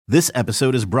This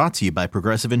episode is brought to you by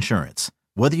Progressive Insurance.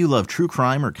 Whether you love true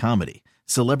crime or comedy,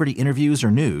 celebrity interviews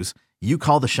or news, you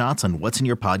call the shots on what's in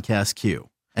your podcast queue.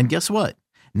 And guess what?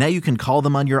 Now you can call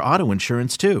them on your auto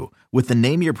insurance too with the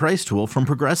Name Your Price tool from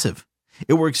Progressive.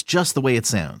 It works just the way it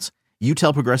sounds. You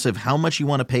tell Progressive how much you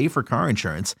want to pay for car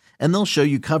insurance, and they'll show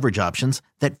you coverage options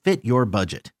that fit your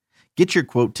budget. Get your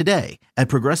quote today at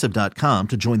Progressive.com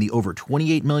to join the over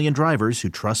 28 million drivers who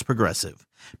trust Progressive.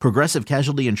 Progressive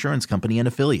Casualty Insurance Company and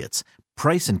Affiliates.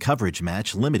 Price and coverage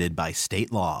match limited by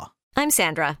state law. I'm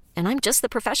Sandra, and I'm just the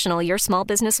professional your small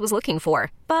business was looking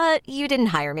for. But you didn't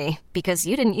hire me because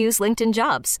you didn't use LinkedIn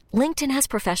Jobs. LinkedIn has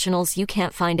professionals you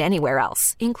can't find anywhere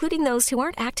else, including those who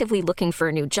aren't actively looking for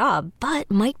a new job, but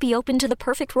might be open to the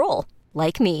perfect role,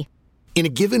 like me. In a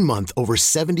given month, over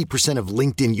 70% of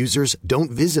LinkedIn users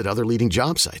don't visit other leading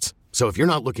job sites. So if you're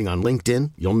not looking on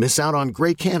LinkedIn, you'll miss out on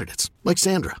great candidates like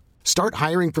Sandra. Start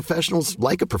hiring professionals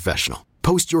like a professional.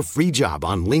 Post your free job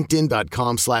on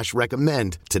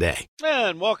linkedin.com/recommend today.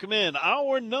 And welcome in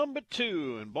hour number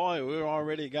 2. And boy, we've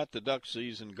already got the duck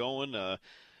season going.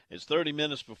 It's 30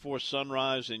 minutes before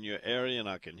sunrise in your area, and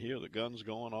I can hear the guns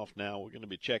going off now. We're going to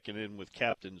be checking in with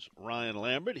Captain Ryan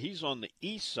Lambert. He's on the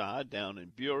east side down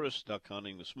in Buras, duck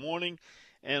hunting this morning.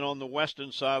 And on the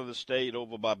western side of the state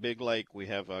over by Big Lake, we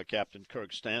have Captain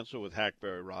Kirk Stanzel with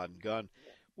Hackberry Rod and Gun.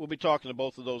 We'll be talking to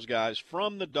both of those guys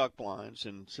from the duck blinds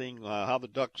and seeing how the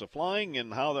ducks are flying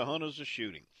and how the hunters are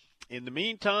shooting. In the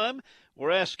meantime,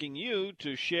 we're asking you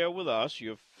to share with us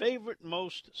your favorite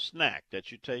most snack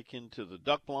that you take into the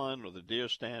duck blind or the deer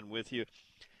stand with you.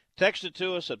 Text it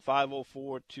to us at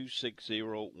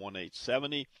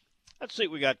 504-260-1870. Let's see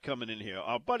what we got coming in here.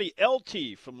 Our buddy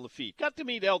LT from Lafitte. Got to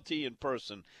meet LT in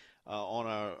person on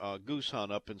our goose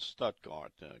hunt up in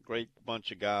Stuttgart. Great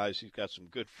bunch of guys. He's got some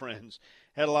good friends.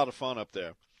 Had a lot of fun up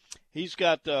there. He's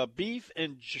got beef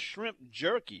and shrimp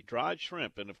jerky, dried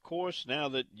shrimp. And, of course, now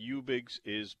that Ubig's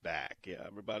is back. Yeah,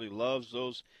 everybody loves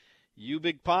those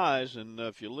Ubig pies. And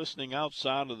if you're listening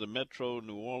outside of the metro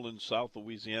New Orleans, South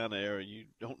Louisiana area, you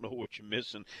don't know what you're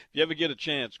missing. If you ever get a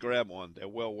chance, grab one. They're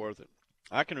well worth it.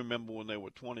 I can remember when they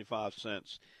were 25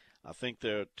 cents. I think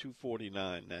they're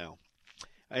 $2.49 now.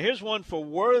 Here's one for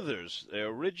Werther's. They're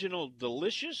original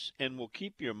delicious and will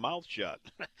keep your mouth shut.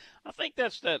 I think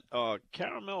that's that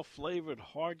caramel-flavored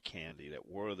hard candy at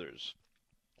Werther's.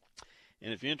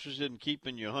 And if you're interested in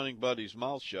keeping your hunting buddy's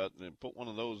mouth shut, then put one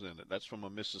of those in it. That's from a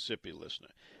Mississippi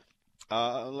listener.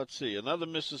 Let's see. Another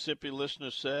Mississippi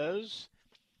listener says,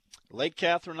 Lake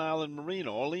Catherine Island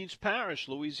Marina, Orleans Parish,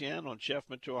 Louisiana, on Chef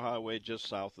Mature Highway just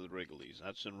south of the Wrigley's.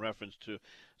 That's in reference to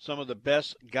some of the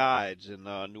best guides. And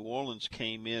New Orleans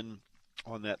came in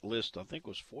on that list, I think it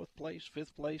was 4th place,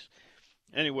 5th place.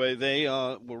 Anyway, they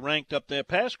were ranked up there.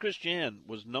 Pass Christian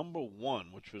was number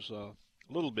 1, which was a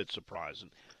little bit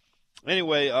surprising.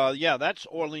 Anyway, yeah, that's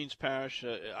Orleans Parish.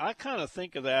 I kind of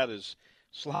think of that as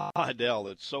Slidell.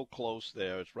 It's so close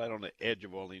there. It's right on the edge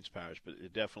of Orleans Parish, but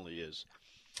it definitely is.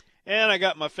 And I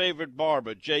got my favorite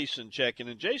barber, Jason, checking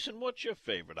in. Jason, what's your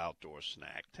favorite outdoor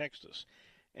snack? Text us.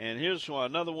 And here's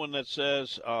another one that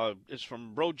says, it's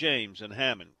from Bro James in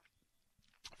Hammond.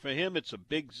 For him, it's a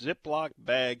big Ziploc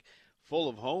bag full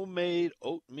of homemade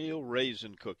oatmeal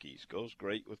raisin cookies. Goes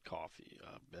great with coffee.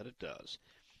 I bet it does.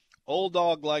 Old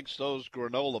Dog likes those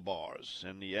granola bars.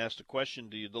 And he asked a question,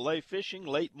 do you delay fishing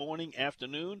late morning,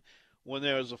 afternoon, when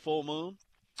there is a full moon?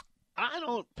 I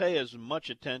don't pay as much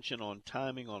attention on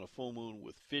timing on a full moon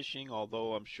with fishing,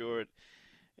 although I'm sure it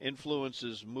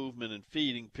influences movement and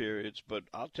feeding periods. But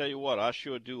I'll tell you what, I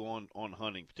sure do on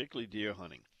hunting, particularly deer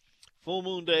hunting. Full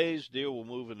moon days, deer will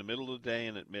move in the middle of the day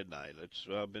and at midnight. It's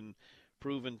been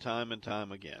proven time and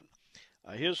time again.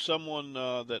 Here's someone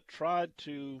that tried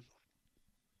to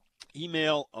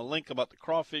email a link about the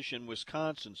crawfish in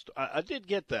Wisconsin. I did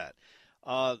get that.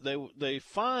 They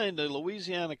fined a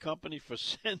Louisiana company for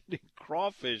sending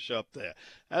crawfish up there.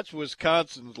 That's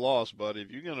Wisconsin's loss, buddy.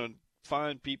 If you're going to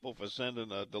find people for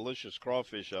sending a delicious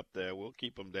crawfish up there, we'll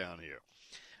keep them down here.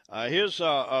 Here's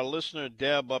our listener,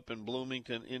 Deb, up in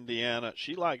Bloomington, Indiana.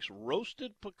 She likes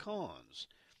roasted pecans,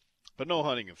 but no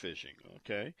hunting and fishing,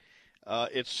 okay?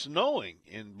 It's snowing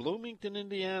in Bloomington,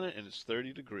 Indiana, and it's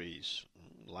 30 degrees.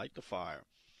 Light the fire.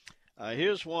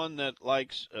 Here's one that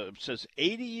says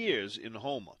 80 years in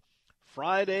Houma.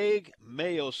 Fried egg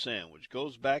mayo sandwich.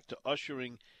 Goes back to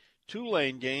ushering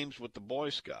Tulane games with the Boy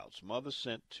Scouts. Mother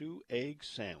sent 2 egg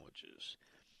sandwiches.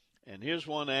 And here's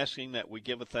one asking that we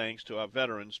give a thanks to our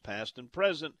veterans, past and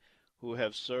present, who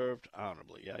have served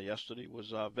honorably. Yeah, yesterday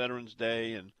was Veterans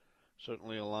Day, and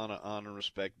certainly a lot of honor and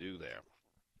respect due there.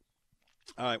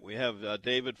 All right, we have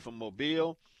David from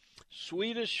Mobile.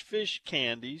 Swedish fish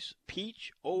candies,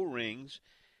 peach O-rings,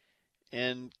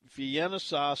 and Vienna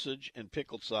sausage and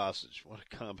pickled sausage. What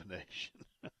a combination.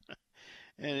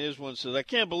 And here's one that says, I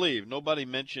can't believe nobody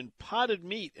mentioned potted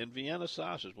meat and Vienna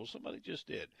sausage. Well, somebody just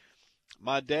did.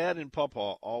 My dad and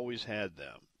Papa always had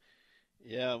them.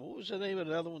 Yeah, what was the name of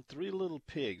the other one? Three Little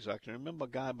Pigs. I can remember a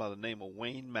guy by the name of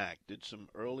Wayne Mack did some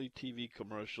early TV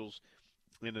commercials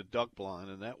in a duck blind,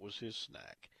 and that was his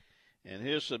snack. And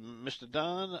here's some, Mr.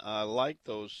 Don, I like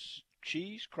those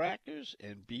cheese crackers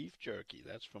and beef jerky.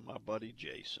 That's from my buddy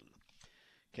Jason.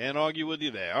 Can't argue with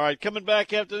you there. All right, coming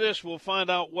back after this, we'll find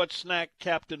out what snack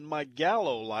Captain Mike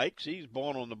Gallo likes. He's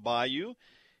born on the bayou.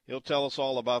 He'll tell us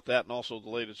all about that and also the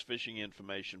latest fishing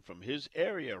information from his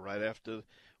area right after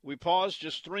we pause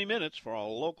just 3 minutes for our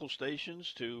local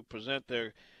stations to present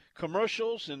their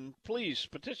commercials. And please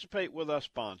participate with our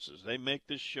sponsors. They make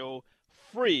this show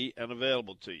free and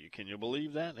available to you. Can you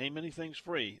believe that? Ain't many things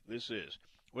free. This is.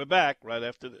 We're back right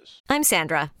after this. I'm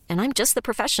Sandra, and I'm just the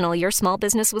professional your small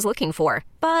business was looking for.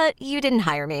 But you didn't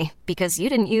hire me because you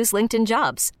didn't use LinkedIn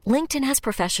Jobs. LinkedIn has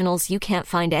professionals you can't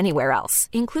find anywhere else,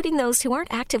 including those who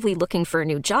aren't actively looking for a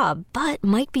new job, but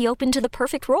might be open to the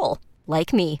perfect role,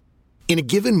 like me. In a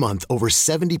given month, over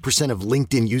 70% of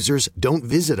LinkedIn users don't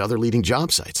visit other leading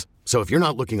job sites. So if you're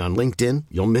not looking on LinkedIn,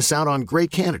 you'll miss out on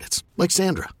great candidates like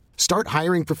Sandra. Start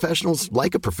hiring professionals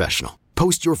like a professional.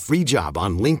 Post your free job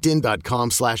on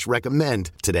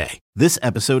linkedin.com/recommend today. This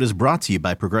episode is brought to you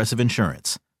by Progressive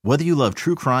Insurance. Whether you love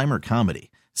true crime or comedy,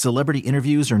 celebrity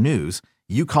interviews or news,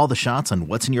 you call the shots on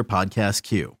what's in your podcast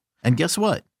queue. And guess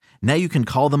what? Now you can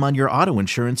call them on your auto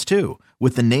insurance too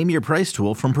with the Name Your Price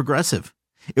tool from Progressive.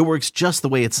 It works just the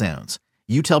way it sounds.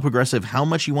 You tell Progressive how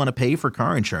much you want to pay for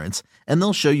car insurance, and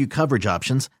they'll show you coverage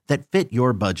options that fit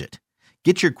your budget.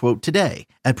 Get your quote today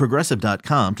at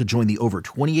Progressive.com to join the over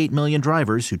 28 million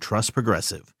drivers who trust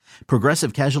Progressive.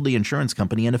 Progressive Casualty Insurance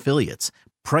Company and Affiliates.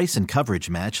 Price and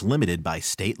coverage match limited by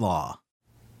state law.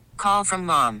 Call from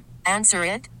mom. Answer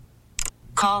it.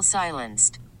 Call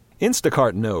silenced.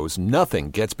 Instacart knows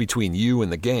nothing gets between you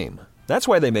and the game. That's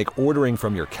why they make ordering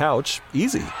from your couch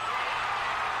easy.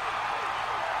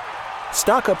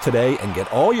 Stock up today and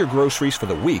get all your groceries for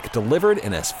the week delivered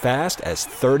in as fast as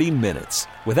 30 minutes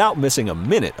without missing a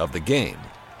minute of the game.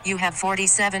 You have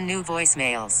 47 new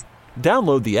voicemails.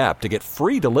 Download the app to get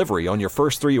free delivery on your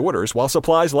first 3 orders while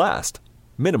supplies last.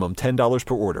 Minimum $10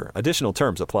 per order. Additional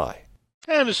terms apply.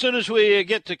 And as soon as we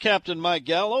get to Captain Mike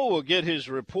Gallo, we'll get his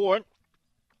report.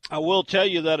 I will tell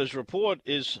you that his report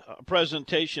is a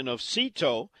presentation of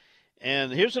Cito.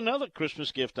 And here's another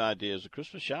Christmas gift idea. The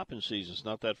Christmas shopping season's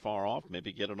not that far off.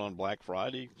 Maybe get it on Black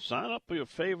Friday. Sign up for your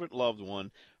favorite loved one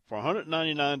for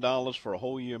 $199 for a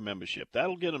whole year membership.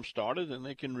 That'll get them started, and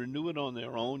they can renew it on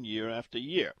their own year after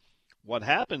year. What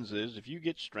happens is if you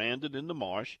get stranded in the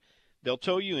marsh, they'll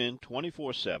tow you in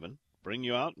 24/7, bring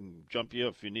you out and jump you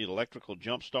if you need electrical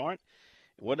jump start,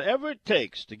 whatever it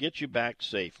takes to get you back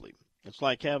safely. It's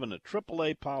like having a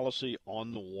AAA policy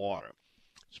on the water.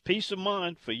 It's peace of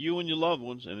mind for you and your loved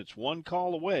ones, and it's one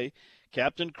call away.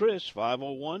 Captain Chris,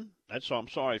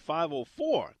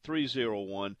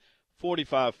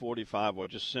 504-301-4545, or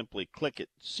just simply click at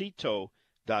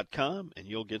Cito.com, and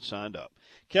you'll get signed up.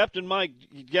 Captain Mike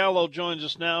Gallo joins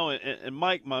us now. And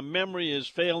Mike, my memory is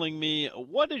failing me.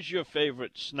 What is your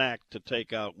favorite snack to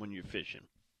take out when you're fishing?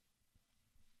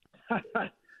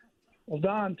 Well,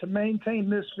 Don, to maintain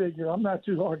this figure, I'm not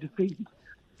too hard to feed.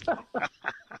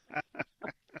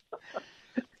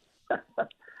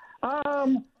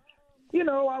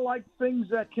 I like things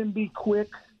that can be quick.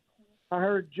 I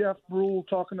heard Jeff Brule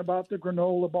talking about the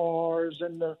granola bars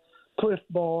and the Cliff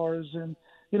bars, and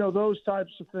those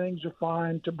types of things are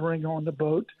fine to bring on the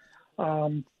boat.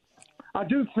 I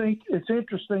do think it's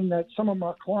interesting that some of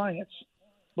my clients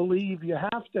believe you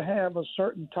have to have a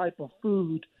certain type of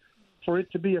food for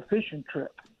it to be a fishing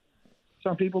trip.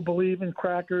 Some people believe in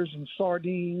crackers and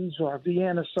sardines or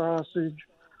Vienna sausage,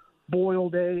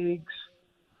 boiled eggs.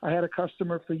 I had a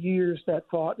customer for years that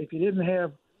thought if you didn't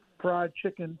have fried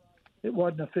chicken, it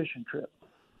wasn't a fishing trip.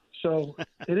 So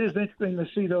it is interesting to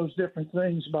see those different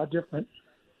things by different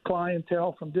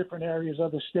clientele from different areas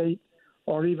of the state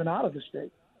or even out of the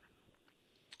state.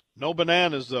 No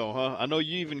bananas, though, huh? I know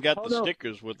you even got the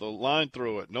stickers with the line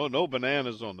through it. No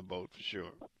bananas on the boat for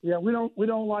sure. Yeah, we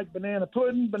don't like banana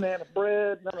pudding, banana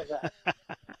bread, none of that.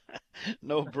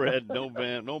 No bread, no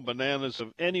bananas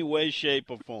of any way,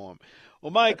 shape, or form.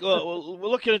 Well, Mike, we're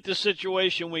looking at the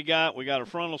situation we got. We got a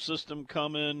frontal system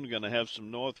coming. We're going to have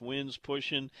some north winds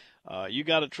pushing. You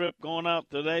got a trip going out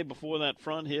today before that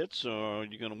front hits, or are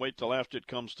you going to wait till after it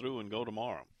comes through and go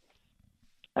tomorrow?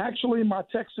 Actually, my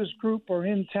Texas group are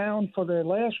in town for their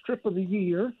last trip of the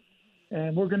year,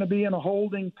 and we're going to be in a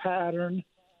holding pattern.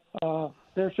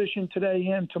 They're fishing today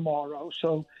and tomorrow.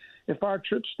 So if our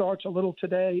trip starts a little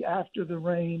today after the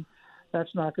rain,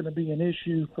 that's not going to be an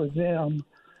issue for them.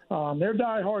 They're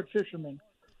diehard fishermen.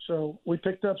 So we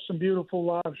picked up some beautiful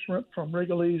live shrimp from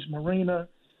Wrigley's Marina,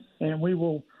 and we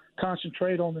will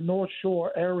concentrate on the North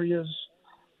Shore areas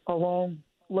along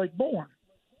Lake Bourne.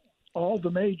 All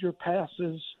the major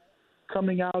passes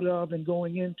coming out of and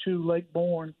going into Lake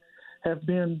Bourne have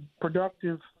been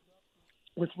productive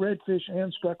with redfish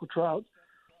and speckled trout.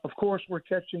 Of course, we're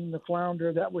catching the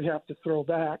flounder that we have to throw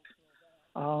back.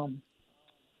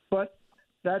 But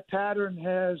that pattern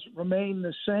has remained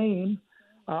the same.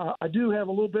 I do have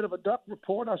a little bit of a duck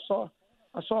report. I saw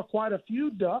quite a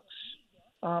few ducks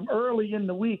early in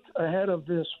the week ahead of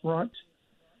this front.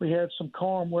 We had some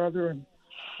calm weather, and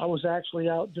I was actually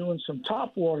out doing some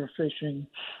topwater fishing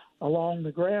along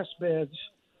the grass beds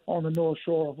on the North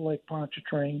Shore of Lake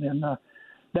Pontchartrain, and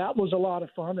that was a lot of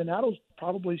fun, and that'll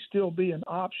probably still be an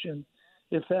option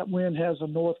if that wind has a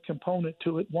north component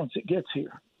to it once it gets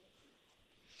here.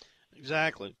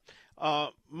 Exactly.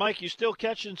 Mike, you still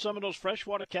catching some of those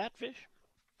freshwater catfish?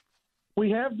 We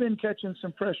have been catching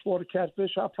some freshwater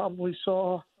catfish. I probably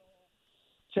saw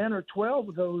 10 or 12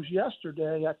 of those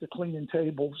yesterday at the cleaning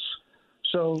tables.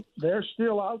 So they're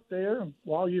still out there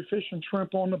while you're fishing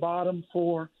shrimp on the bottom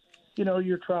for,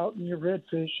 your trout and your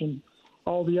redfish and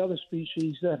all the other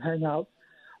species that hang out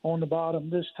on the bottom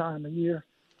this time of year.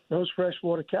 Those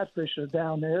freshwater catfish are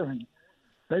down there, and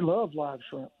they love live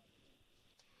shrimp.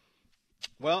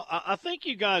 Well, I think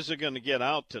you guys are going to get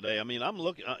out today. I mean, I'm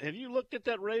looking. Have you looked at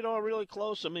that radar really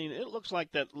close? I mean, it looks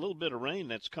like that little bit of rain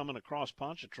that's coming across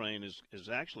Pontchartrain is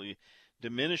actually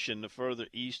diminishing the further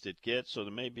east it gets. So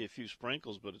there may be a few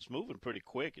sprinkles, but it's moving pretty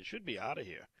quick. It should be out of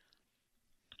here.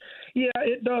 Yeah,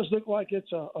 it does look like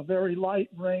it's a very light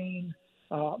rain.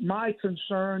 My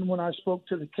concern when I spoke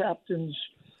to the captains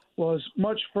was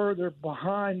much further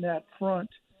behind that front.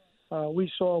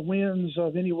 We saw winds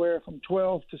of anywhere from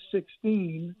 12 to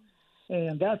 16,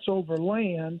 and that's over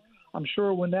land. I'm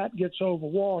sure when that gets over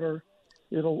water,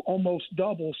 it'll almost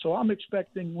double. So I'm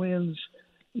expecting winds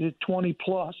 20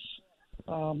 plus,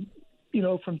 from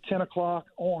 10 o'clock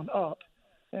on up.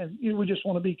 And we just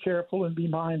want to be careful and be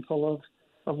mindful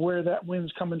of where that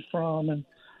wind's coming from and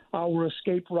our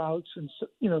escape routes and,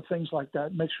 things like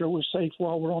that. Make sure we're safe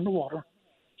while we're on the water.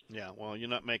 Yeah, well, you're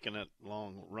not making that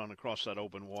long run across that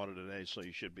open water today, so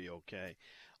you should be okay.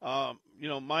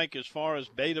 Mike, as far as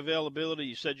bait availability,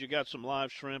 you said you got some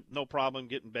live shrimp. No problem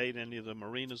getting bait any of the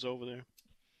marinas over there?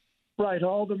 Right.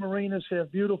 All the marinas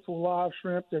have beautiful live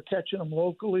shrimp. They're catching them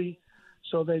locally,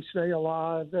 so they stay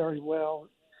alive very well.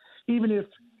 Even if,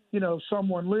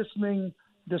 someone listening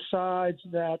decides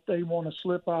that they want to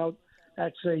slip out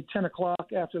at, say, 10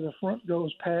 o'clock after the front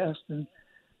goes past and,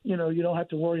 you don't have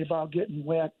to worry about getting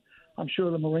wet. I'm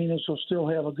sure the marinas will still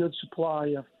have a good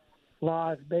supply of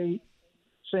live bait,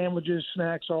 sandwiches,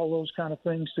 snacks, all those kind of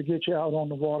things to get you out on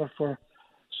the water for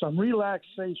some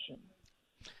relaxation.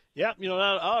 Yeah,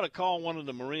 I ought to call one of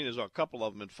the marinas or a couple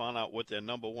of them and find out what their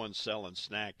number one selling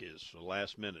snack is for the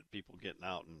last minute, people getting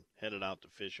out and headed out to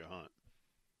fish or hunt.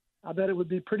 I bet it would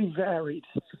be pretty varied.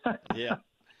 Yeah.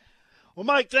 Well,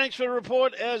 Mike, thanks for the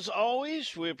report, as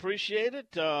always. We appreciate it.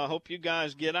 Hope you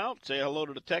guys get out. Say hello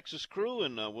to the Texas crew,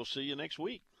 and we'll see you next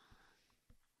week.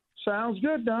 Sounds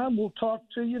good, Don. We'll talk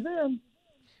to you then.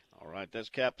 All right, that's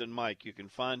Captain Mike. You can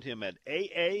find him at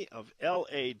aaofla.com.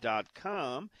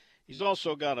 He's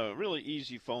also got a really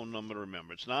easy phone number to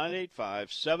remember. It's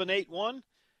 985-781-7811.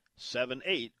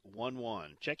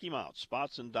 Check him out.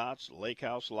 Spots and Dots, Lake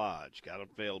House Lodge. Got it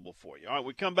available for you. All right,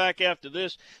 we come back after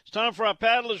this. It's time for our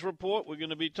Paddlers Report. We're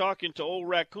going to be talking to Old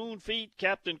Raccoon Feet,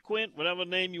 Captain Quint, whatever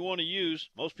name you want to use.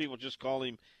 Most people just call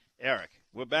him Eric.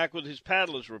 We're back with his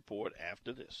Paddlers Report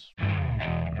after this.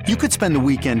 You could spend the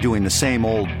weekend doing the same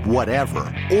old whatever,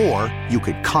 or you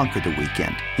could conquer the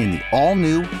weekend in the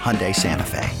all-new Hyundai Santa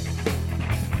Fe.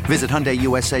 Visit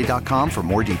HyundaiUSA.com for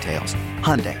more details.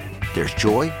 Hyundai, there's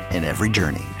joy in every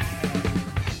journey.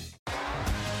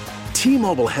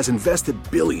 T-Mobile has invested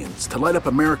billions to light up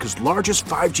America's largest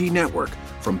 5G network,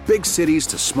 from big cities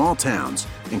to small towns,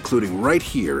 including right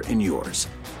here in yours.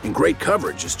 And great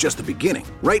coverage is just the beginning.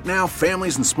 Right now,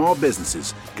 families and small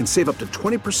businesses can save up to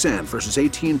 20% versus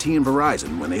AT&T and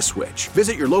Verizon when they switch.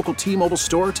 Visit your local T-Mobile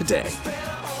store today.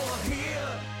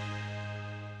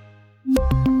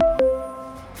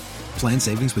 Plan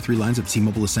savings with 3 lines of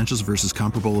T-Mobile Essentials versus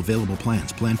comparable available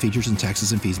plans. Plan features and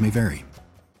taxes and fees may vary.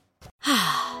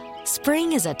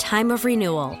 Spring is a time of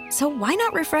renewal, so why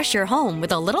not refresh your home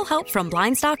with a little help from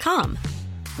Blinds.com?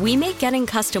 We make getting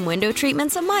custom window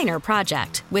treatments a minor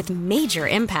project with major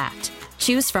impact.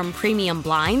 Choose from premium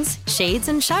blinds, shades,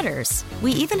 and shutters.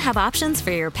 We even have options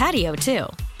for your patio, too.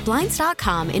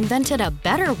 Blinds.com invented a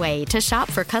better way to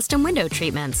shop for custom window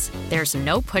treatments. There's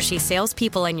no pushy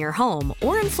salespeople in your home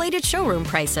or inflated showroom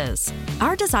prices.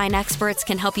 Our design experts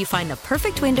can help you find the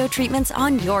perfect window treatments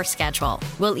on your schedule.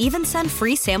 We'll even send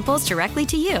free samples directly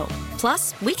to you.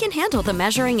 Plus, we can handle the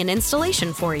measuring and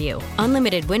installation for you.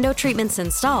 Unlimited window treatments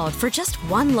installed for just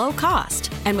one low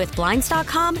cost. And with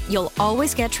Blinds.com, you'll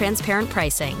always get transparent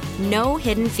pricing. No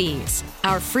hidden fees.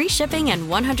 Our free shipping and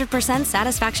 100%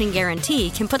 satisfaction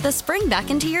guarantee can put the spring back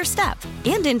into your step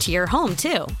and into your home,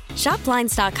 too. Shop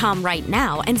Blinds.com right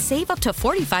now and save up to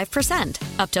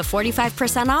 45%. Up to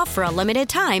 45% off for a limited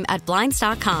time at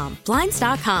Blinds.com.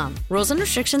 Blinds.com. Rules and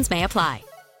restrictions may apply.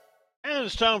 And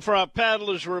it's time for our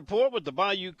Paddlers Report with the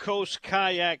Bayou Coast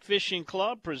Kayak Fishing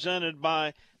Club, presented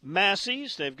by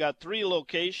Massey's. They've got 3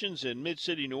 locations in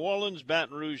Mid-City, New Orleans,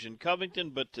 Baton Rouge, and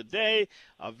Covington. But today,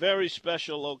 a very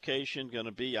special location going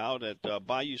to be out at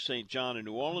Bayou St. John in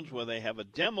New Orleans, where they have a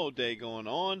demo day going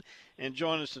on. And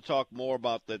join us to talk more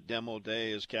about that demo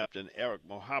day is Captain Eric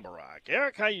Mohabarak.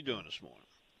 Eric, how you doing this morning?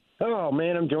 Oh,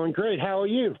 man, I'm doing great. How are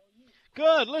you?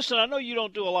 Good. Listen, I know you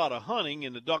don't do a lot of hunting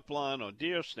in the duck blind or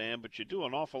deer stand, but you do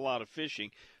an awful lot of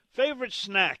fishing. Favorite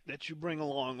snack that you bring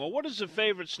along, or what is the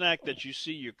favorite snack that you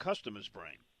see your customers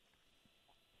bring?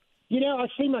 You know, I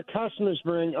see my customers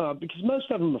bring, because most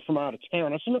of them are from out of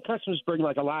town, I see my customers bring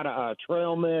like a lot of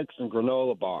trail mix and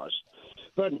granola bars.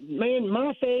 But, man,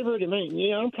 my favorite,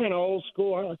 I'm kind of old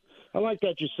school. I like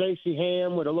that Giuseppe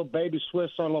ham with a little baby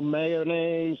Swiss on a little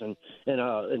mayonnaise and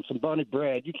some bunny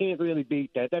bread. You can't really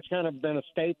beat that. That's kind of been a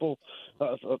staple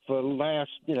for the last,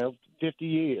 50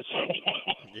 years.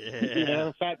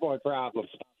 Yeah. Fat boy problems.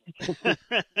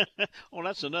 Oh,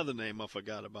 that's another name I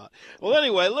forgot about. Well,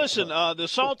 anyway, listen, the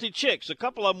Salty Chicks, a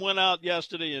couple of them went out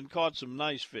yesterday and caught some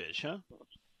nice fish, huh?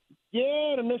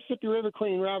 Yeah, the Mississippi River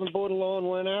Queen, Robin Bordelon,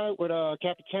 went out with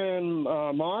Capitan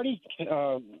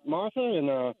Martha,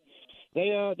 and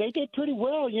they did pretty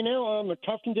well,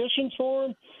 tough conditions for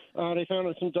them. They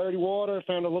found some dirty water,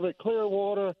 found a little bit clear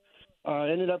water,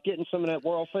 ended up getting some of that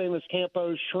world-famous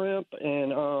Campo shrimp,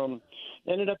 and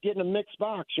ended up getting a mixed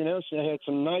box, So they had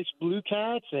some nice blue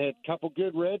cats, they had a couple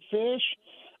good redfish.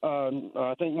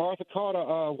 I think Martha caught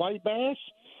a white bass.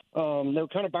 They were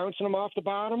kind of bouncing them off the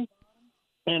bottom.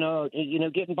 And,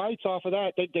 getting bites off of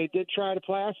that. They did try the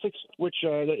plastics, which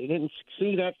they didn't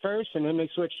succeed at first, and then they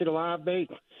switched to the live bait.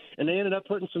 And they ended up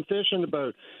putting some fish in the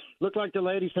boat. Looked like the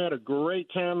ladies had a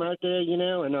great time out there,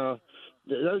 and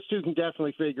those two can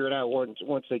definitely figure it out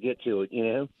once they get to it,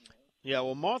 Yeah,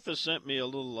 well, Martha sent me a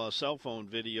little cell phone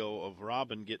video of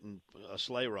Robin getting a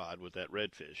sleigh ride with that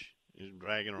redfish. He's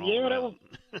dragging her all around.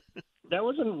 That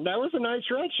was a nice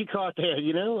red she caught there,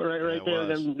 right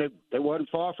there. They wasn't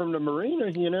far from the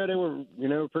marina, they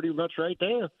were, pretty much right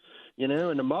there,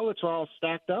 and the mullets were all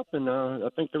stacked up, and I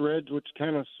think the reds was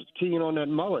kind of keying on that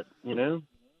mullet,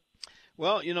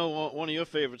 Well, one of your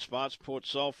favorite spots, Port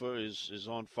Sulphur, is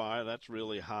on fire. That's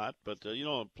really hot. But,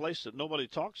 a place that nobody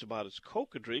talks about is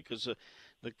Cocodrie, because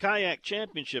the Kayak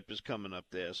Championship is coming up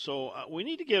there. So we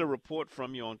need to get a report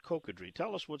from you on Cocodrie.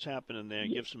 Tell us what's happening there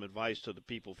and give some advice to the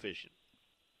people fishing.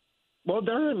 Well,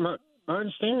 Darren, my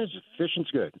understanding is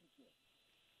fishing's good.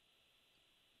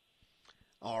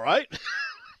 All right.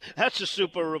 That's a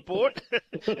super report,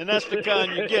 and that's the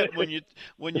kind you get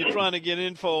when you're trying to get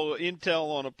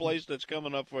intel on a place that's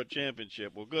coming up for a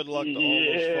championship. Well, good luck to all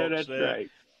those folks that's there.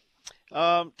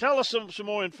 Right. Tell us some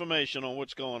more information on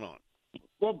what's going on.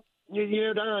 Well,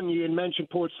 Don, you had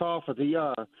mentioned Port Sulphur.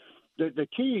 The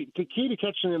key to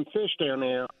catching them fish down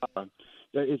there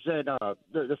is that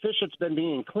the fish that's been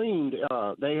being cleaned.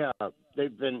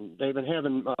 They've been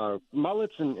having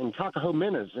mullets and cockahoo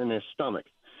minnows in their stomach.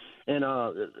 And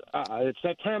it's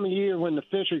that time of year when the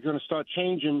fish are going to start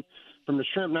changing from the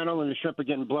shrimp. Not only the shrimp are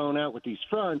getting blown out with these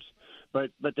fronts,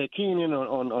 but they're keying in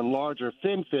on larger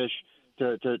fin fish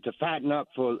to fatten up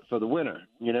for the winter.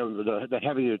 The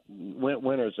heavier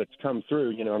winters that's come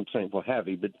through. I'm saying, well,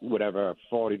 heavy, but whatever,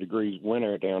 40 degrees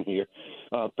winter down here.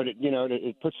 But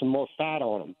it puts some more fat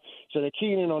on them. So they're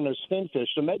keying in on those fin fish.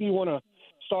 So maybe you want to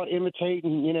start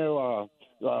imitating,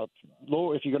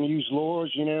 lure, if you're going to use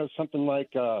lures, something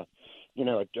like, a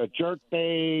jerk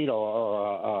bait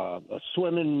or a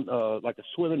swimming, like a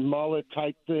swimming mullet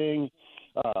type thing,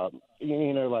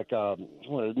 like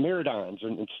miradines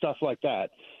and stuff like that.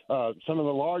 Some of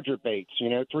the larger baits,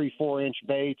 3-4 inch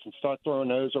baits, and start throwing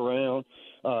those around.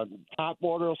 Top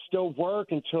water will still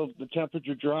work until the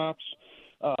temperature drops.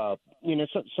 Some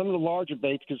of the larger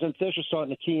baits, because then fish are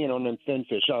starting to key in on them thin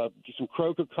fish. Some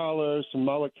croaker colors, some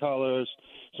mullet colors,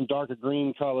 some darker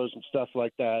green colors and stuff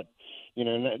like that.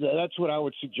 And that's what I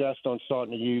would suggest on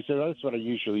starting to use. That's what I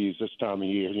usually use this time of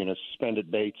year,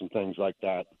 suspended baits and things like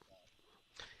that.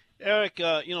 Eric,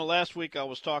 last week I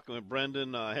was talking with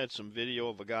Brendan. I had some video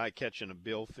of a guy catching a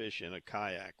billfish in a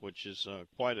kayak, which is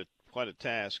quite a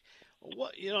task.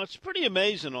 It's pretty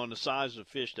amazing on the size of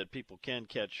fish that people can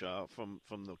catch from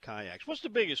the kayaks. What's the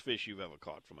biggest fish you've ever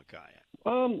caught from a kayak?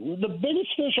 The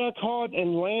biggest fish I caught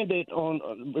and landed on,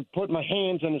 put my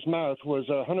hands in his mouth, was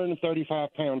a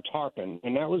 135-pound tarpon,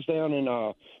 and that was down in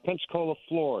Pensacola,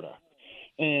 Florida.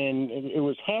 And it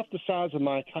was half the size of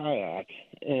my kayak.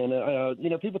 And,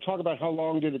 people talk about how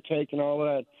long did it take and all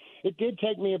that. It did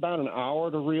take me about an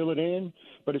hour to reel it in.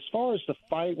 But as far as the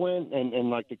fight went and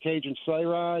like the Cajun sleigh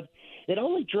ride, it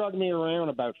only dragged me around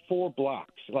about 4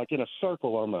 blocks, like in a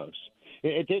circle almost.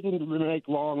 It didn't make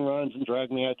long runs and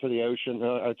drag me out to the ocean,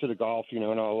 to the Gulf, and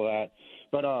all of that.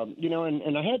 But,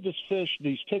 and I had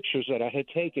these pictures that I had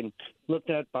taken,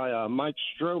 looked at by Mike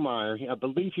Strohmeyer. I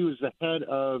believe he was the head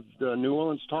of the New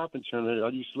Orleans Tarpon Tournament. I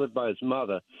used to live by his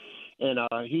mother. And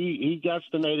he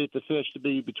guesstimated the fish to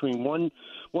be between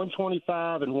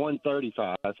 125 and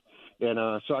 135.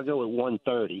 And so I go with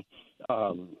 130.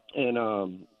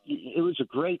 It was a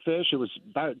great fish. It was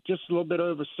about just a little bit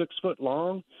over 6 foot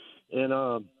long. And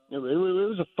it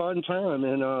was a fun time,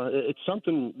 and it's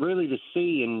something really to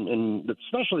see, and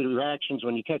especially the reactions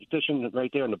when you catch fishing right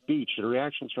there on the beach. The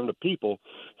reactions from the people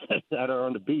that are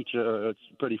on the beach, it's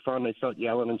pretty fun. They start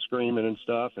yelling and screaming and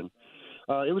stuff, and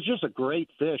it was just a great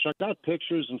fish. I got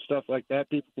pictures and stuff like that.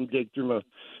 People can dig through my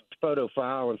photo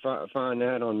file and find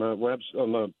that on my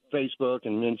Facebook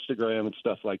and Instagram and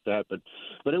stuff like that. But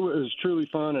it was truly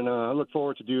fun, and I look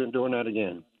forward to doing that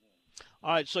again.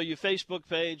 All right, so your Facebook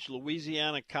page,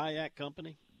 Louisiana Kayak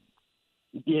Company?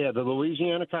 Yeah, the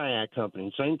Louisiana Kayak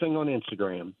Company. Same thing on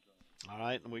Instagram. All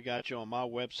right, and we got you on my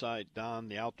website,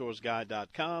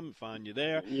 DonTheOutdoorsGuy.com. Find you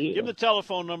there. Yeah. Give them the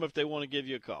telephone number if they want to give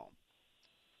you a call.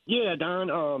 Yeah, Don,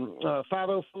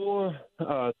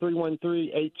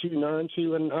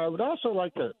 504-313-8292. And I would also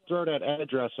like to throw that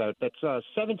address out. That's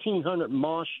 1700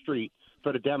 Marsh Street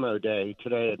for the demo day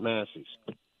today at Massey's.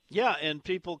 Yeah, and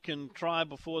people can try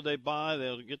before they buy.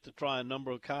 They'll get to try a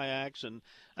number of kayaks, and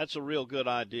that's a real good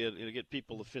idea to get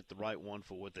people to fit the right one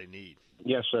for what they need.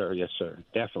 Yes, sir. Yes, sir.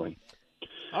 Definitely.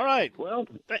 All right. Well,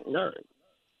 all right.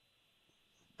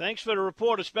 Thanks for the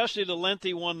report, especially the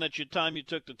lengthy one that you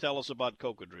took to tell us about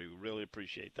cocodrie. We really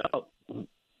appreciate that. Oh,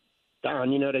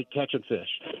 Don, they catching fish.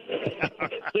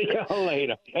 See you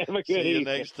later. Have a good evening. See you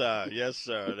next time. Yes,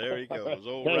 sir. There he goes.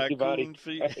 Old raccoon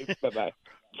feet. Bye-bye.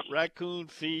 Raccoon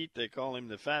feet. They call him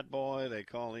the fat boy. They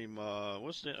call him,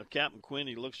 Captain Quinn.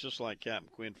 He looks just like Captain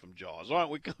Quinn from Jaws. All right,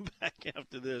 we come back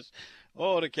after this.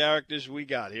 Oh, the characters we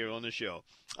got here on the show.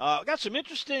 Got some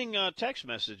interesting text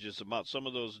messages about some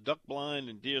of those duck blind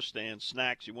and deer stand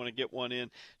snacks. You want to get one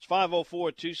in. It's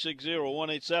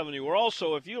 504-260-1870. We're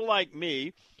also, if you're like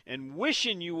me and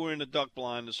wishing you were in a duck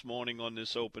blind this morning on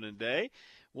this opening day,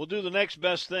 we'll do the next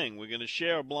best thing. We're going to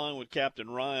share a blind with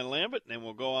Captain Ryan Lambert, and then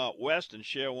we'll go out west and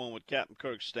share one with Captain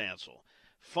Kirk Stansel.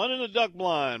 Fun in the duck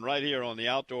blind right here on the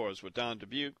Outdoors with Don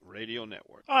Dubuque Radio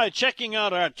Network. All right, checking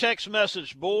out our text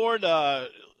message board.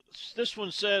 This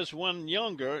one says, when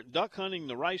younger, duck hunting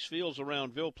the rice fields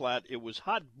around Ville Platte, it was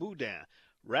hot boudin,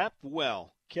 wrapped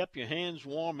well, kept your hands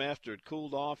warm after it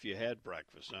cooled off, you had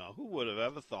breakfast. Now, who would have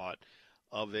ever thought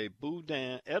of a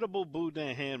edible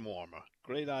boudin hand warmer?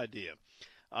 Great idea.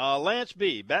 Lance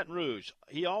B., Baton Rouge,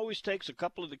 he always takes a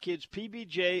couple of the kids'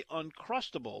 PBJ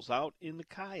Uncrustables out in the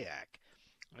kayak.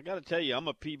 I got to tell you, I'm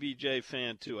a PBJ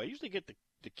fan, too. I usually get the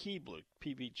Keebler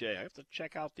PBJ. I have to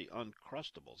check out the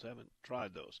Uncrustables. I haven't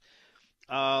tried those.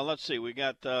 Let's see. We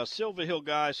got Silver Hill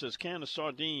Guy says, can of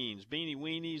sardines, beanie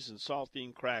weenies, and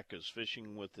saltine crackers,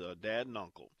 fishing with Dad and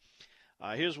Uncle.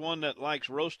 Here's one that likes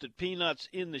roasted peanuts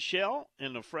in the shell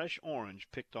and a fresh orange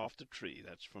picked off the tree.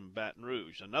 That's from Baton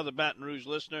Rouge. Another Baton Rouge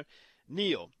listener,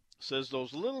 Neil, says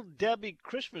those Little Debbie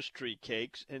Christmas tree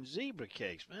cakes and zebra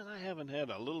cakes. Man, I haven't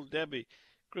had a Little Debbie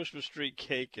Christmas tree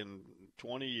cake in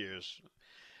 20 years.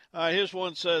 Here's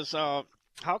one says, how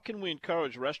can we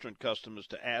encourage restaurant customers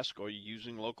to ask, are you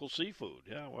using local seafood?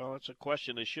 Yeah, well, that's a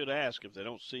question they should ask if they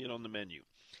don't see it on the menu.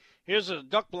 Here's a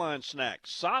duck blind snack.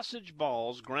 Sausage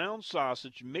balls, ground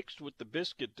sausage mixed with the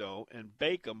biscuit dough, and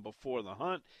bake them before the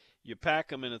hunt. You pack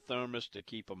them in a thermos to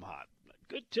keep them hot.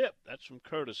 Good tip. That's from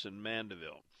Curtis in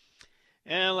Mandeville.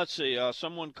 And let's see,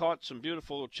 someone caught some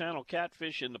beautiful channel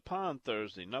catfish in the pond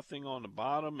Thursday. Nothing on the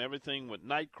bottom, everything with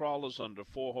night crawlers under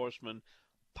 4 horsemen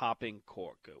popping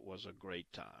cork. It was a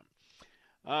great time.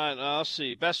 All right, let's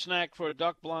see. Best snack for a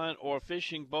duck blind or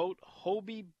fishing boat,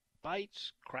 Hobie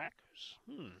Bites crackers.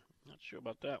 Not sure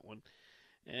about that one.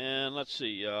 And let's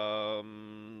see,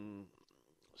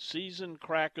 seasoned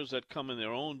crackers that come in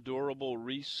their own durable,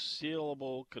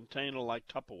 resealable container like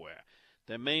Tupperware.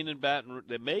 They're made in Baton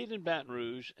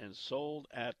Rouge and sold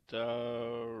at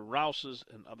Rouse's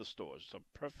and other stores. It's a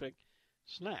perfect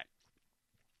snack.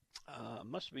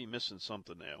 Must be missing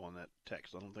something there on that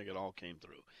text. I don't think it all came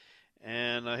through.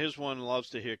 And his one loves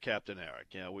to hear Captain Eric.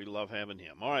 Yeah, we love having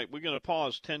him. All right, we're going to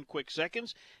pause 10 quick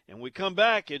seconds, and we come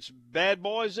back. It's Bad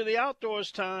Boys of the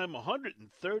Outdoors time.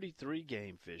 133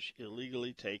 game fish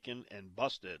illegally taken and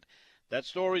busted. That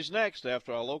story's next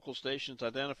after our local stations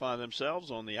identify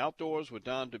themselves on the Outdoors with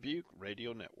Don Dubuque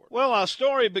Radio Network. Well, our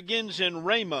story begins in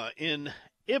Rama in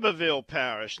Iberville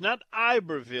Parish, not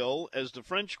Iberville as the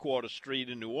French Quarter Street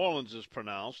in New Orleans is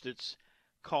pronounced. It's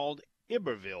called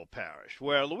Iberville Parish,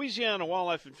 where Louisiana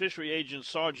Wildlife and Fishery Agent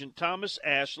Sergeant Thomas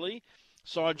Ashley,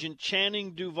 Sergeant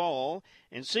Channing Duval,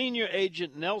 and Senior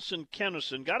Agent Nelson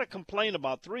Kennerson got a complaint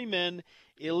about 3 men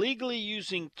illegally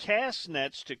using cast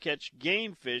nets to catch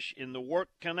game fish in the Work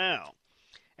Canal.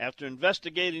 After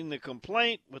investigating the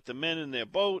complaint with the men in their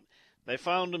boat, they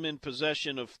found them in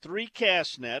possession of 3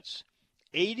 cast nets,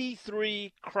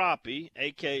 83 crappie,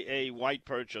 a.k.a. white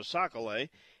perch or sac-a-lait,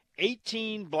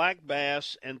 18 black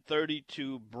bass, and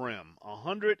 32 brim.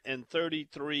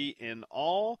 133 in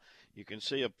all. You can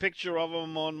see a picture of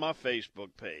them on my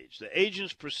Facebook page. The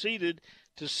agents proceeded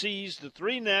to seize the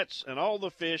 3 nets and all the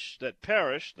fish that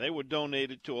perished. They were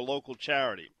donated to a local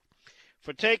charity.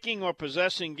 For taking or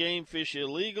possessing game fish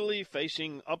illegally,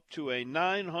 facing up to a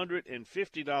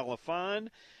 $950 fine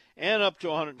and up to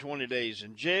 120 days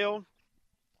in jail,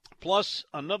 plus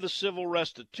another civil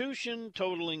restitution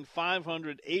totaling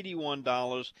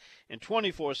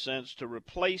 $581.24 to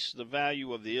replace the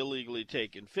value of the illegally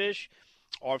taken fish,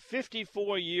 are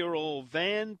 54-year-old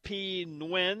Van P.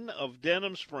 Nguyen of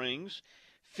Denham Springs,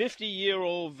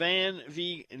 50-year-old Van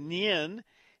V. Nguyen,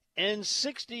 and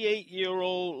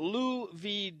 68-year-old Lou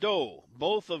V. Doe,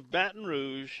 both of Baton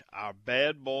Rouge, our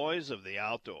bad boys of the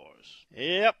outdoors.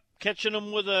 Yep. Catching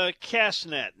them with a cast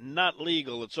net, not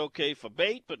legal. It's okay for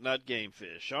bait, but not game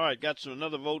fish. All right, got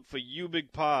another vote for You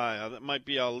Big Pie. That might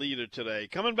be our leader today.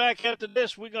 Coming back after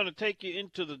this, we're going to take you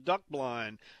into the duck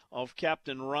blind of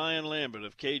Captain Ryan Lambert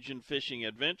of Cajun Fishing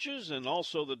Adventures and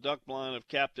also the duck blind of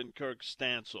Captain Kirk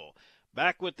Stansel.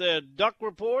 Back with their duck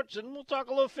reports, and we'll talk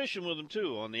a little fishing with them,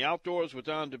 too, on the Outdoors with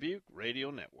Don Dubuque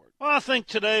Radio Network. Well, I think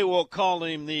today we'll call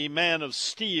him the man of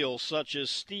steel, such as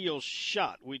steel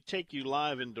shot. We take you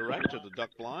live and direct to the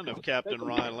duck blind of Captain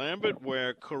Ryan Lambert,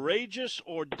 where courageous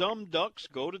or dumb ducks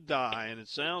go to die, and it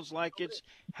sounds like it's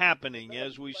happening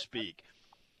as we speak.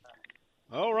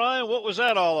 All right, what was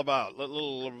that all about, that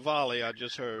little volley I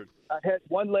just heard? I had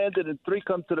 1 landed and 3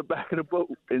 come to the back of the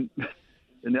boat, and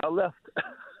I left.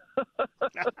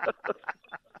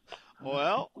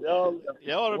 Well,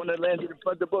 when I landed in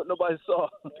front of the boat, nobody saw.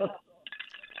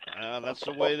 That's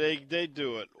the way they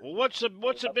do it. Well, what's it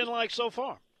been like so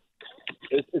far?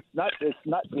 It's not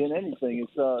been anything.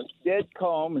 It's dead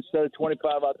calm instead of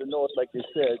 25 out the north, like they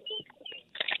said.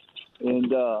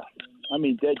 And I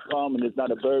mean dead calm, and there's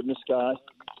not a bird in the sky.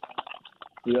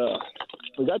 Yeah,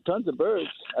 we got tons of birds.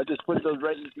 I just put those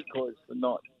right in decoys for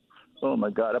naught. Oh,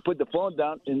 my God. I put the phone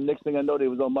down, and the next thing I know, they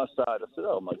was on my side. I said,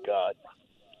 oh, my God.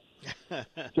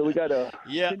 So we got a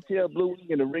pintail blue wing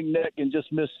and a ringneck and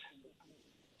just missed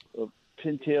a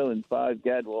pintail and 5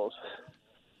 gadwalls.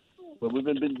 But we've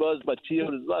been buzzed by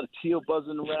teal. There's a lot of teal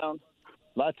buzzing around.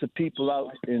 Lots of people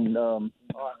out in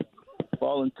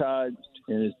falling tide,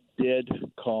 and it's dead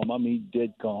calm. I mean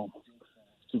dead calm.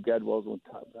 2 gadwalls on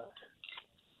top of that.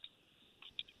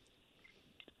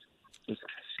 It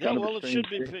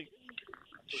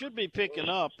should be picking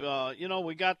up.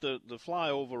 We got the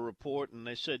flyover report, and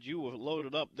they said you were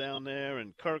loaded up down there,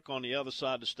 and Kirk on the other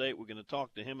side of the state. We're going to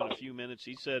talk to him in a few minutes.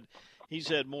 He said he's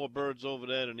had more birds over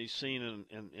there than he's seen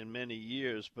in many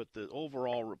years, but the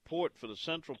overall report for the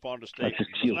central part of the state is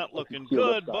not looking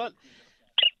good, but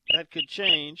that could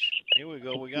change. Here we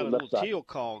go. We got a little teal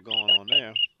call going on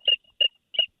there.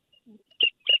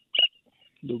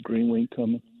 Little green wing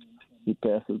coming. He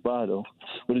passes by, though.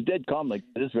 With a dead calm like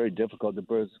that, it's very difficult. The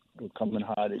birds will come and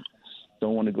hide. They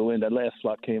don't want to go in. That last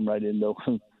flock came right in, though.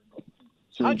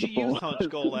 How'd your youth hunts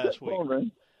go last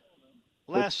week?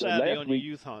 Last Saturday on your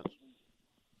youth hunt.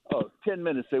 Oh, 10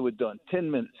 minutes they were done.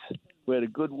 10 minutes. We had a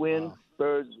good wind. Wow.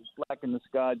 Birds black in the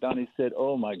sky. Donnie said,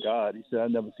 "Oh my God!" He said,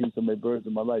 "I've never seen so many birds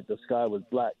in my life. The sky was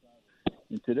black."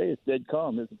 And today it's dead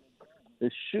calm.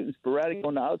 It's shooting sporadic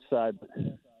on the outside, but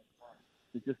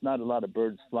there's just not a lot of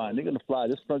birds flying. They're gonna fly.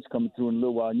 This front's coming through in a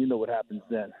little while, and you know what happens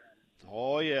then.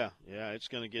 Oh yeah, it's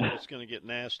gonna get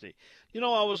nasty. You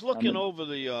know, I was looking over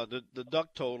the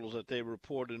duck totals that they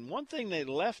reported, and one thing they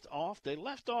left off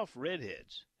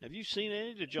redheads. Have you seen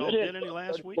any? Did y'all get any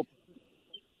last week?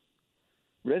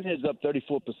 Redheads up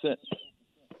 34%.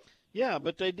 Yeah,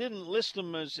 but they didn't list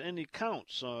them as any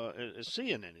counts, as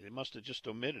seeing any. They must have just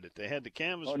omitted it. They had the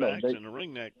canvasbacks and the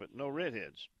ringneck, but no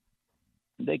redheads.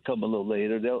 They come a little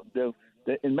later.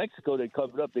 In Mexico, they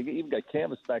covered up. They even got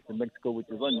canvasbacks in Mexico, which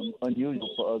is unusual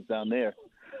for us down there.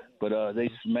 But they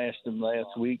smashed them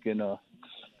last week, and it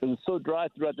was so dry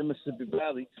throughout the Mississippi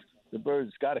Valley, the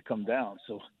birds got to come down.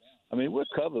 So, I mean, we're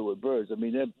covered with birds. I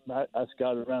mean, I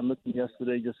scouted around looking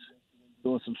yesterday, just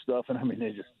doing some stuff, and I mean,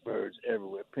 they're just birds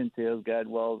everywhere. Pintails,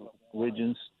 gadwalls,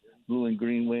 widgeons, blue and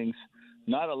green wings.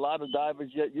 Not a lot of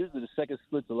divers yet. Usually the second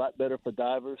split's a lot better for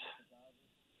divers.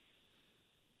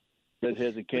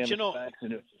 Redheads and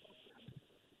canvasbacks.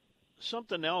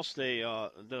 Something else that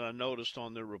I noticed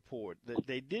on their report, that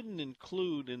they didn't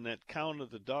include in that count of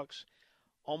the ducks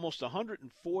almost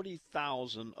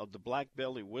 140,000 of the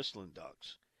black-belly whistling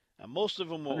ducks. And most of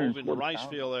them were over in the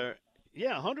Ricefield area.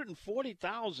 Yeah,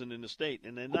 140,000 in the state,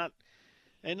 and they're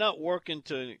not working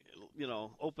to,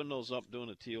 open those up during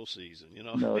the teal season.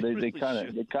 No, they kind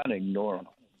of ignore them.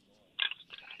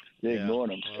 They ignore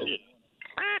them. Well,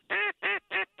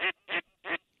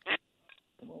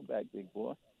 come on back, big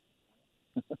boy.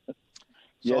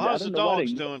 So how's the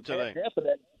dogs doing today?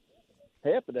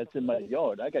 Half of that's in my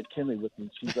yard. I got Kinley with me.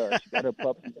 She got her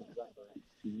puppy.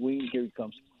 She's weaned. Here he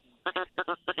comes.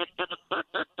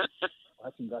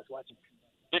 Watch him, guys. Watch him.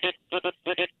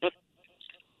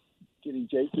 Getting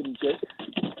Jake.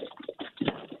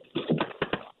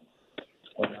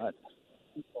 Or not.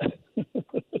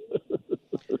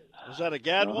 Was that a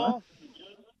gadwall?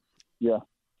 Yeah.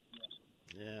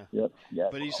 Yeah.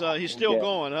 Yep. But he's still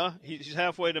going, huh? He's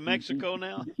halfway to Mexico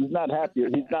now. He's not happy.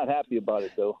 He's not happy about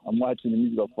it though. I'm watching him.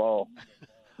 He's gonna fall.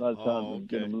 A lot of times when you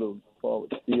get him a little fall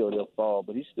with steel, they'll fall.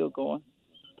 But he's still going.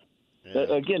 Yeah.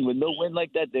 Again, with no wind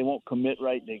like that, they won't commit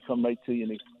right. They come right to you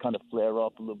and they kind of flare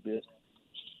off a little bit.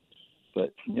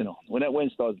 But when that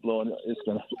wind starts blowing, it's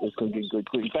gonna get good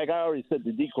quick. In fact, I already set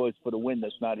the decoys for the wind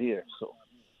that's not here. So,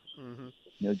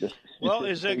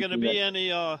 is there going to be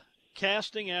any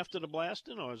casting after the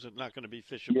blasting, or is it not going to be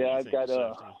fishing? Yeah, I got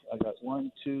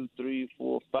 1, 2, 3,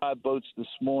 4, 5 boats this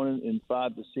morning and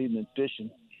 5 this evening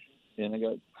fishing, and I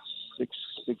got six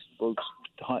boats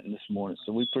hunting this morning.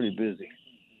 So we're pretty busy.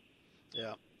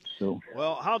 Yeah. So.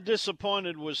 Well, how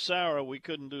disappointed was Sarah we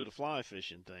couldn't do the fly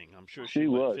fishing thing? I'm sure she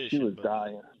was. Fishing, she was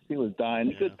dying. She was dying.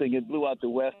 The good thing, it blew out the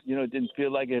west. It didn't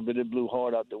feel like it, but it blew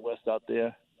hard out the west out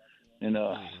there. And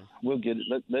we'll get it.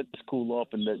 Let this cool off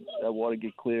and let that water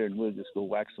get clear, and we'll just go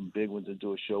whack some big ones and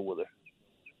do a show with her.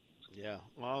 Yeah.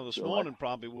 Well, this morning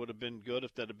probably would have been good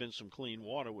if there had been some clean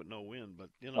water with no wind. But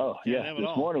this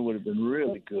morning would have been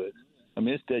really good. I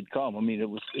mean, it's dead calm. I mean,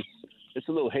 it's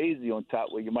a little hazy on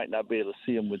top where you might not be able to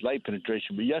see them with light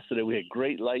penetration. But yesterday we had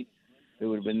great light. It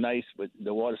would have been nice, but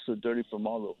the water's so dirty from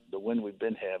all the wind we've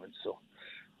been having. So,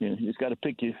 you just got to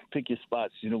pick your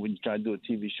spots, when you try to do a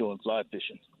TV show and fly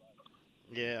fishing.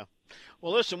 Yeah.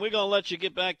 Well, listen, we're going to let you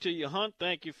get back to your hunt.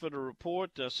 Thank you for the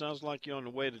report. Sounds like you're on the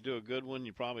way to do a good one.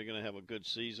 You're probably going to have a good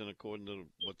season according to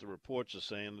what the reports are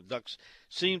saying. The ducks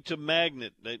seem to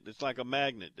magnet. It's like a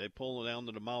magnet. They pull it down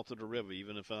to the mouth of the river,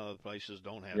 even if other places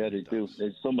don't have they do.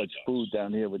 There's so much food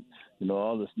down here with,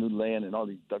 all this new land and all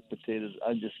these duck potatoes.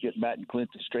 I just get Matt and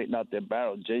Clint to straighten out their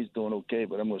barrels. Jay's doing okay,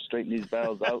 but I'm going to straighten these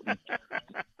barrels out.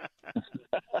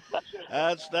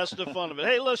 That's the fun of it.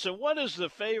 Hey, listen, what is the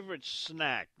favorite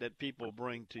snack that people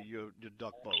bring to your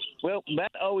duck boat? Well,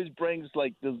 Matt always brings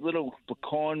like those little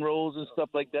pecan rolls and stuff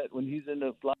like that when he's in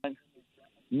the flying.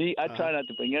 Me, I try not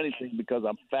to bring anything because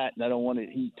I'm fat and I don't want to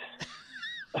eat.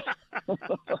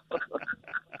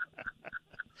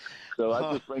 So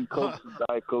I just bring Coke and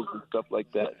Diet Coke and stuff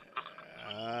like that.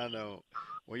 I know.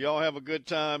 Well, y'all have a good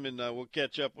time, and we'll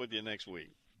catch up with you next week.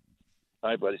 All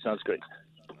right, buddy. Sounds great.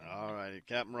 All right,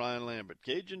 Captain Ryan Lambert,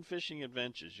 Cajun Fishing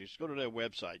Adventures. You just go to their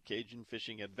website,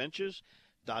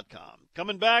 CajunFishingAdventures.com.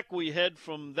 Coming back, we head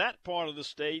from that part of the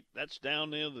state, that's down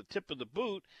near the tip of the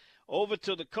boot, over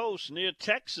to the coast near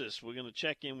Texas. We're going to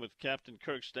check in with Captain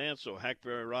Kirk Stanso,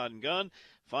 Hackberry Rod and Gun,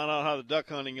 find out how the duck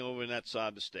hunting over in that side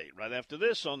of the state. Right after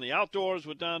this on the Outdoors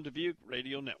with Don Dubuque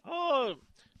Radio Network. Oh,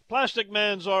 Plastic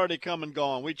Man's already come and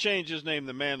gone. We changed his name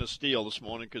to Man of Steel this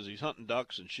morning because he's hunting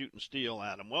ducks and shooting steel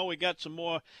at them. Well, we got some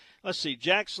more. Let's see.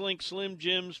 Jack's Link Slim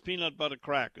Jims Peanut Butter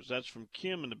Crackers. That's from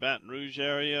Kim in the Baton Rouge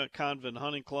area. Convent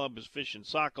Hunting Club is fishing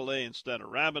sockeye instead of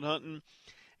rabbit hunting.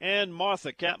 And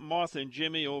Martha, Captain Martha and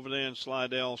Jimmy over there in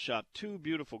Slidell shot 2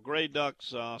 beautiful gray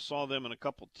ducks. Saw them in a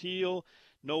couple teal.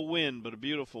 No wind, but a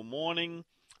beautiful morning.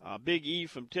 Big E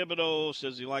from Thibodaux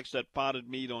says he likes that potted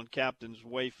meat on Captain's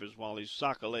wafers while he's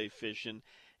sockeye fishing.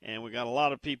 And we got a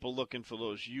lot of people looking for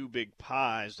those U-Big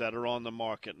pies that are on the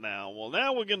market now. Well,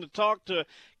 now we're going to talk to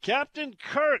Captain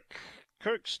Kirk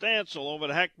Stansel over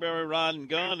at Hackberry Rod and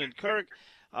Gun. And Kirk,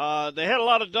 they had a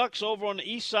lot of ducks over on the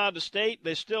east side of the state.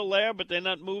 They're still there, but they're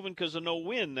not moving because of no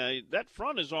wind. Now, that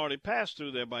front has already passed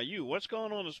through there by you. What's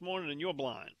going on this morning in your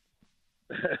blind?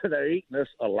 They're eating us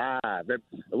alive.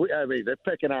 They're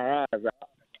picking our eyes out.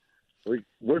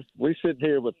 We're sitting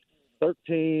here with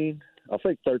 13,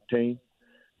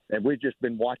 and we've just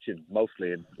been watching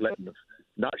mostly and letting them,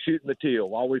 not shooting the teal.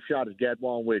 All we've shot is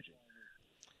gadwall and widgeon,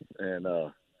 and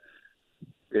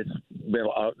it's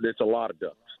a lot of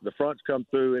ducks. The front's come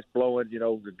through. It's blowing,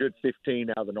 a good 15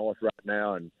 out of the north right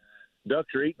now, and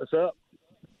ducks are eating us up.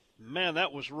 Man,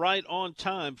 that was right on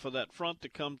time for that front to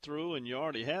come through, and you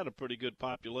already had a pretty good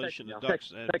population of ducks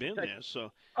that had been there.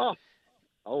 So,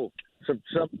 some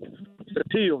the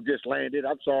teal just landed.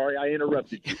 I'm sorry, I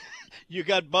interrupted you. You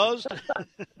got buzzed?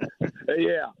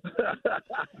 Yeah.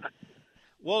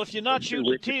 Well, if you're not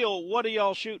shooting teal, what are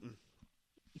y'all shooting?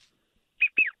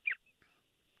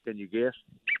 Can you guess?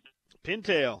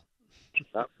 Pintail.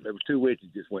 There was 2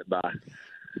 widgeons just went by.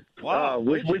 Wow.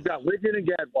 We've got widgeon and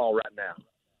gadwall right now.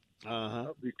 Uh-huh.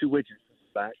 These 2 widgeons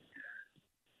back.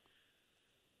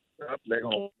 They're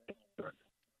going.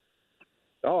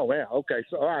 Oh, yeah. Okay.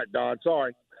 So, all right, Don.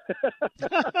 Sorry.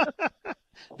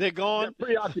 They're gone. They're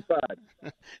preoccupied.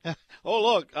 Oh,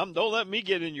 look! Don't let me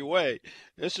get in your way.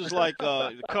 This is like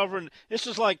covering. This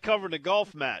is like covering a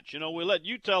golf match. We let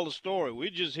you tell the story. We're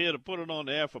just here to put it on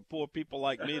the air for poor people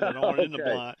like me that aren't in the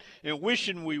blind and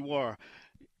wishing we were.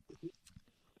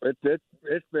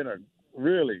 It's been a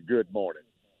really good morning.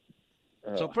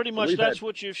 So pretty much that's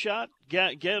what you've shot,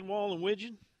 gadwall and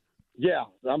widgeon? Yeah,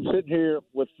 I'm sitting here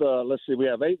with, let's see, we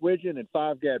have 8 widgeon and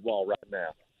 5 gadwall right now.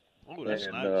 Oh, that's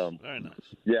nice. Very nice.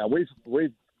 Yeah, we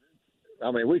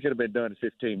could have been done in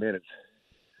 15 minutes.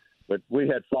 But we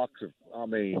had flocks of,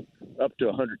 up to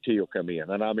 100 teal come in.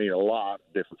 And a lot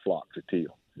of different flocks of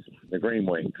teal. The green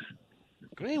wings.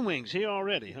 Green wings here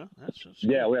already, huh?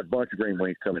 Yeah, we had a bunch of green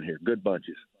wings coming here. Good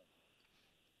bunches.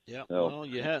 Yeah, well,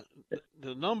 you had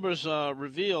the numbers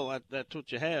reveal that's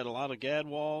what you had. A lot of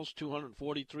gadwalls,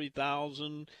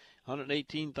 243,000,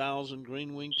 118,000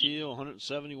 green wing teal,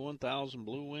 171,000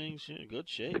 blue wings. Yeah, good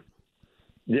shape.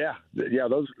 Yeah,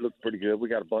 those look pretty good. We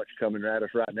got a bunch coming at us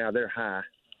right now. They're high.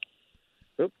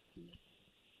 Oop,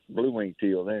 blue wing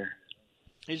teal there.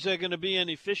 Is there going to be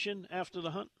any fishing after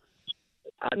the hunt?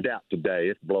 I doubt today.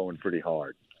 It's blowing pretty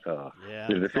hard. The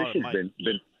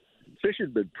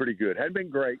fishing's been pretty good. Hadn't been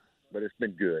great, but it's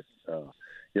been good.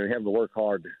 You have to work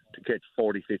hard to catch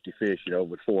 40, 50 fish,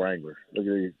 with 4 anglers. Look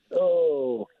at these.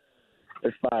 Oh,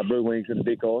 there's 5 blue wings in the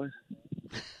decoys.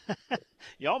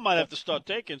 Y'all might have to start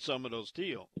taking some of those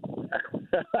teal.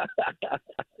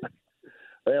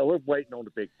 Well, we're waiting on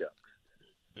the big ducks.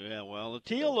 Yeah, well, the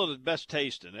teal are the best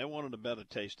tasting. They're one of the better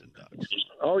tasting ducks.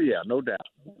 Oh, yeah, no doubt.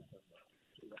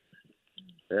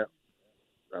 Yeah.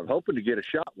 I'm hoping to get a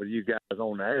shot with you guys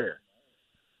on the air.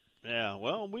 Yeah,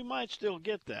 well, we might still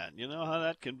get that. You know how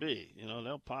that can be.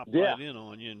 They'll pop right in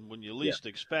on you when you least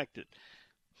expect it.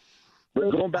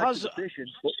 But going back to the fishing,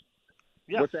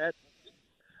 what's that?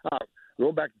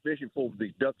 Going back to fishing before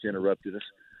these ducks interrupted us.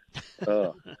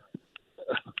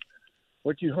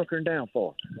 What you hunkering down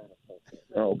for?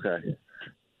 Oh, okay.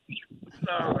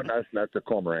 No, that's a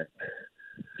cormorant.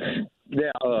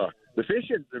 Yeah, the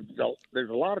fishing, there's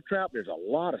a lot of trout. There's a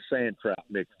lot of sand trout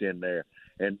mixed in there.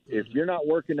 And if you're not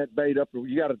working that bait up,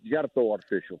 you got to throw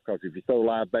artificial, because if you throw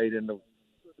live bait in the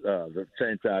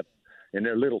sand trout, and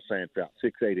they're little sand trout,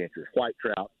 6-8 inches, white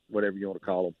trout, whatever you want to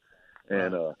call them.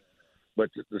 And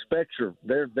but the specks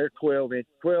they're 12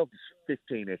 to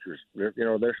 15 inches.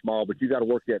 They're small, but you got to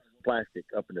work that plastic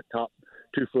up in the top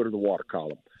 2 foot of the water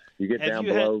column. You get down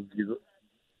below.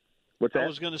 What's that? I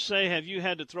was going to say, have you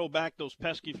had to throw back those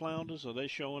pesky flounders? Are they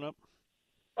showing up?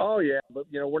 Oh yeah, but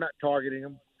we're not targeting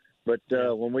them. But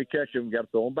when we catch them, we got to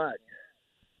throw them back.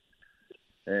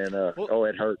 And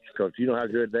it hurts, because you know how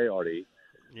good they are to eat.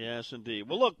 Yes, indeed.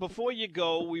 Well, look, before you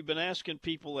go, we've been asking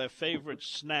people their favorite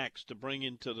snacks to bring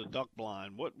into the duck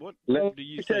blind. What do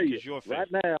you think is your favorite?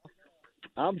 Right now,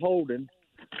 I'm holding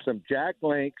some Jack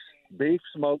Link's beef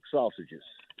smoked sausages.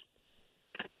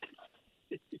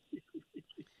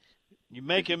 You're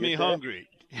making me hungry.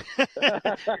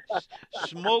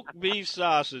 Smoked beef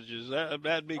sausages.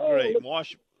 That'd be great.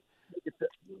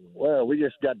 Well, we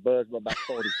just got buzzed by about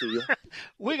 40 kills.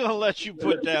 We're going to let you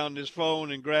put down this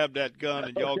phone and grab that gun,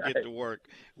 and y'all get to work.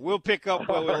 We'll pick up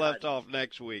where we left off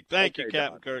next week. Thank you,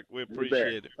 Captain Kirk. We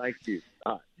appreciate it. Thank you.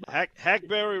 All right.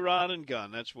 Hackberry Rod and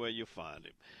Gun. That's where you find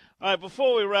him. All right,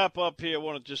 before we wrap up here, I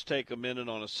want to just take a minute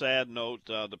on a sad note.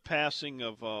 The passing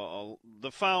of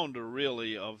the founder,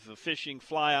 really, of the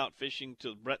fly-out fishing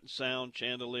to Breton Sound,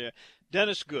 Chandelier,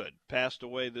 Dennis Good, passed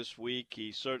away this week.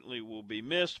 He certainly will be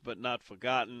missed, but not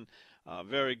forgotten.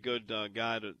 Very good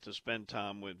guy to spend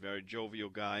time with, very jovial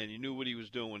guy, and he knew what he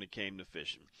was doing when it came to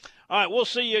fishing. All right, we'll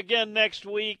see you again next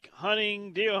week.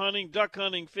 Hunting, deer hunting, duck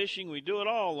hunting, fishing. We do it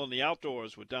all on the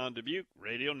Outdoors with Don Dubuque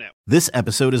Radio Network. This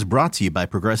episode is brought to you by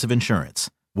Progressive Insurance.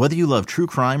 Whether you love true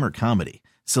crime or comedy,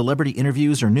 celebrity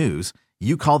interviews or news,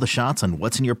 you call the shots on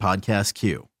what's in your podcast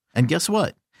queue. And guess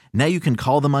what? Now you can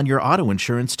call them on your auto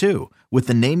insurance too with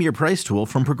the Name Your Price tool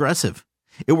from Progressive.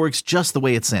 It works just the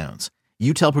way it sounds.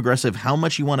 You tell Progressive how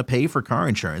much you want to pay for car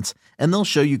insurance, and they'll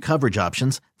show you coverage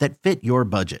options that fit your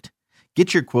budget.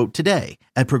 Get your quote today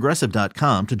at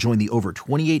Progressive.com to join the over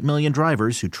 28 million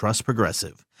drivers who trust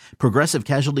Progressive. Progressive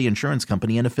Casualty Insurance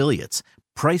Company and Affiliates.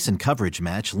 Price and coverage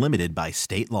match limited by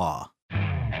state law.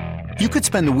 You could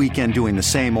spend the weekend doing the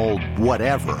same old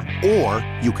whatever, or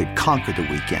you could conquer the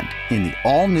weekend in the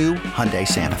all-new Hyundai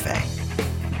Santa Fe.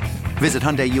 Visit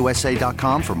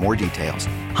HyundaiUSA.com for more details.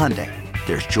 Hyundai.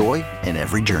 There's joy in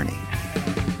every journey.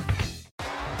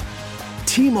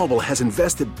 T-Mobile has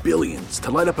invested billions to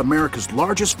light up America's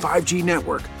largest 5G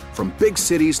network, from big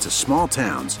cities to small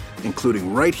towns,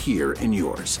 including right here in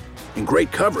yours. And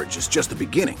great coverage is just the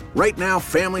beginning. Right now,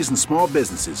 families and small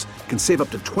businesses can save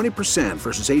up to 20%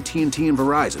 versus AT&T and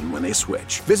Verizon when they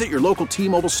switch. Visit your local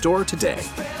T-Mobile store today.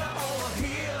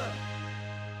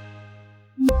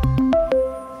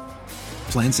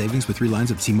 Plan savings with 3 lines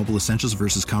of T-Mobile Essentials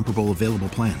versus comparable available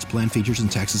plans. Plan features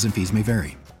and taxes and fees may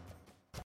vary.